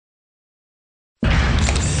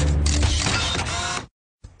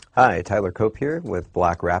Hi, Tyler Cope here with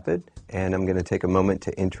Black Rapid, and I'm going to take a moment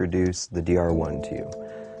to introduce the DR1 to you.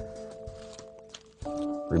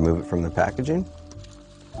 Remove it from the packaging.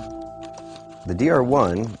 The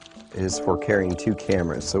DR1 is for carrying two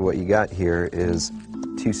cameras, so what you got here is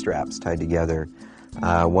two straps tied together,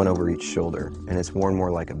 one over each shoulder, and it's worn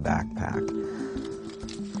more like a backpack.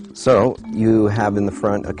 So you have in the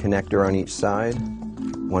front a connector on each side,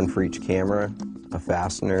 one for each camera, a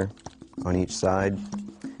fastener on each side.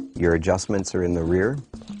 Your adjustments are in the rear.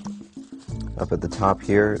 Up at the top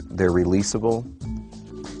here, they're releasable.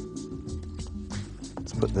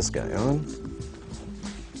 Let's put this guy on.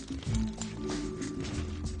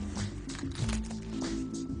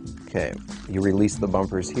 Okay, you release the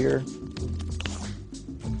bumpers here.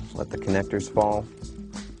 Let the connectors fall.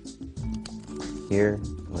 Here,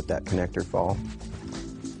 let that connector fall.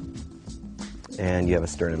 And you have a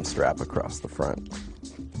sternum strap across the front.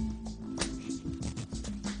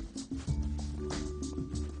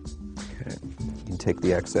 Okay, you can take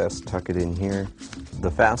the excess, tuck it in here.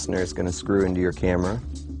 The fastener is going to screw into your camera,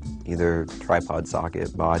 either tripod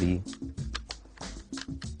socket, body.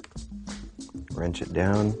 Wrench it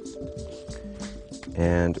down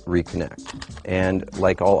and reconnect. And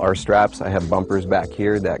like all our straps, I have bumpers back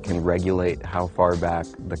here that can regulate how far back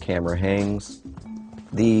the camera hangs.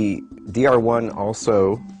 The DR1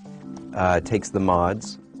 also takes the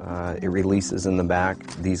mods. It releases in the back.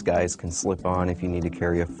 These guys can slip on if you need to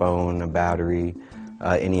carry a phone, a battery,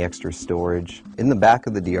 any extra storage. In the back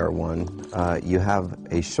of the DR1, you have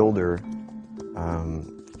a shoulder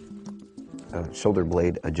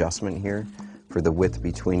blade adjustment here for the width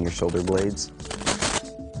between your shoulder blades.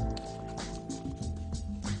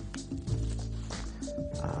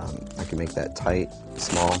 I can make that tight,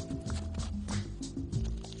 small.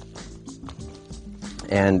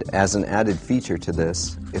 And as an added feature to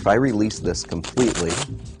this, if I release this completely,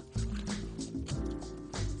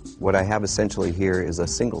 what I have essentially here is a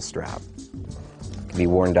single strap. It can be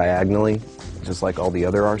worn diagonally, just like all the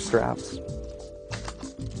other R straps.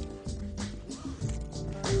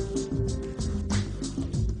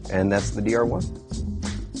 And that's the DR1.